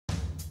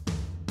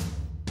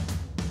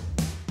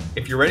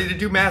If you're ready to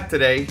do math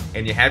today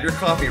and you have your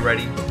coffee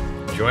ready,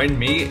 join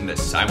me in the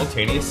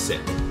simultaneous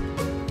sip.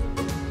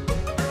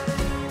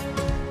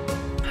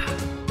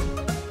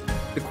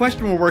 The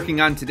question we're working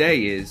on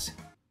today is,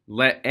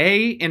 let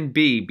A and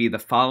B be the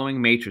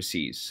following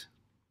matrices.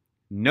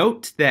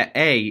 Note that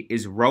A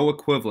is row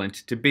equivalent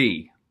to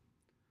B.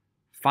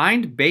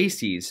 Find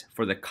bases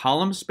for the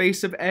column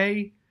space of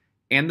A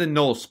and the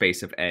null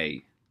space of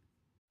A.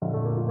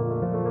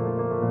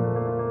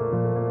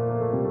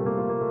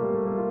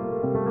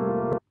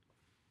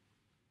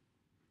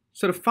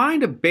 So to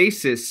find a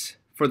basis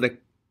for the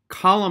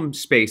column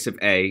space of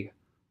A,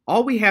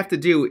 all we have to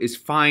do is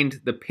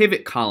find the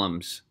pivot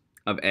columns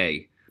of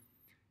A.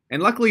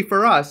 And luckily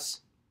for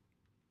us,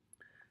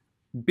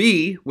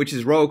 B, which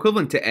is row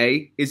equivalent to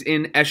A, is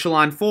in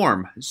echelon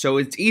form, so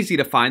it's easy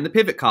to find the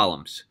pivot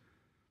columns.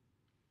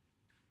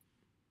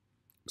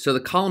 So the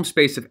column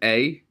space of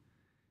A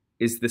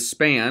is the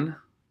span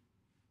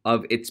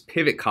of its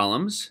pivot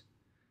columns.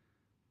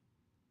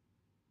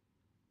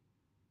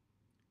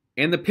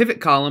 And the pivot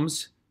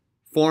columns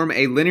form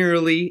a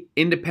linearly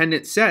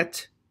independent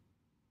set.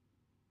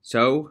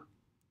 So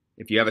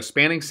if you have a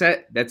spanning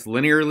set that's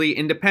linearly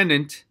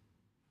independent,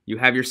 you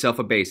have yourself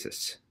a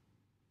basis.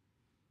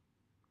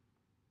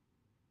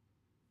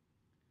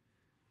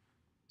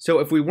 So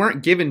if we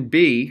weren't given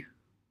B,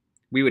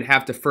 we would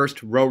have to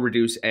first row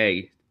reduce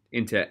A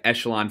into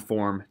echelon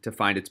form to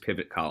find its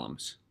pivot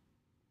columns.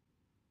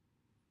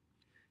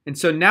 And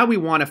so now we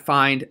want to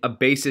find a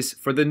basis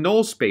for the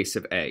null space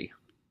of A.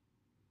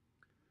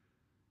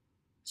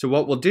 So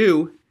what we'll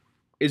do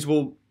is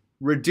we'll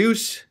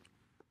reduce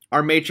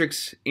our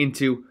matrix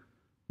into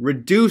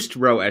reduced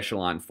row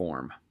echelon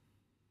form.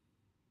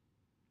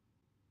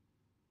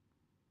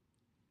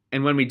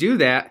 And when we do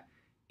that,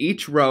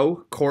 each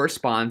row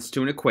corresponds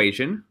to an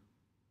equation.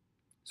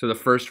 So the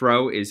first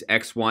row is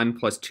x1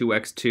 plus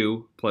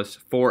 2x2 plus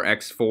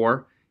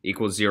 4x4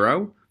 equals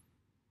 0.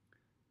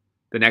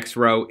 The next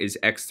row is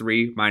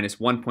x3 minus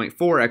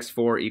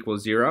 1.4x4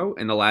 equals 0.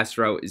 And the last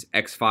row is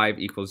x5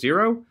 equals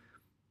 0.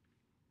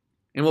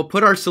 And we'll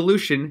put our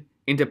solution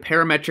into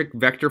parametric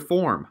vector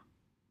form.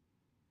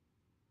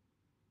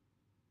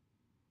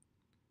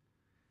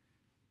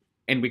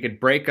 And we could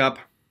break up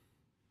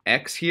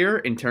x here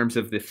in terms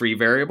of the free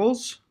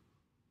variables.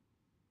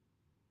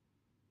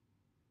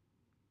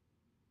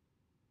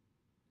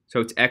 So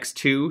it's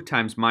x2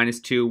 times minus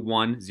 2,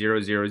 1,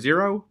 0, 0,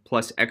 0,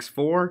 plus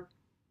x4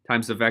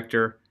 times the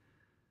vector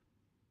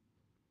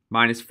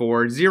minus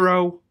 4,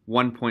 0,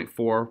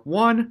 1.4,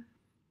 1.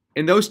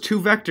 And those two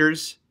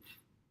vectors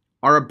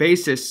are a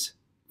basis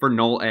for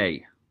null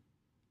A.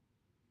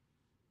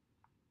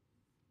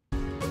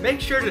 Make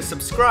sure to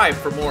subscribe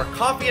for more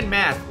Coffee and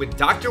Math with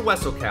Dr.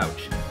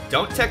 Weselcouch.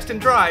 Don't text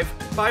and drive.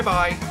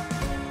 Bye-bye.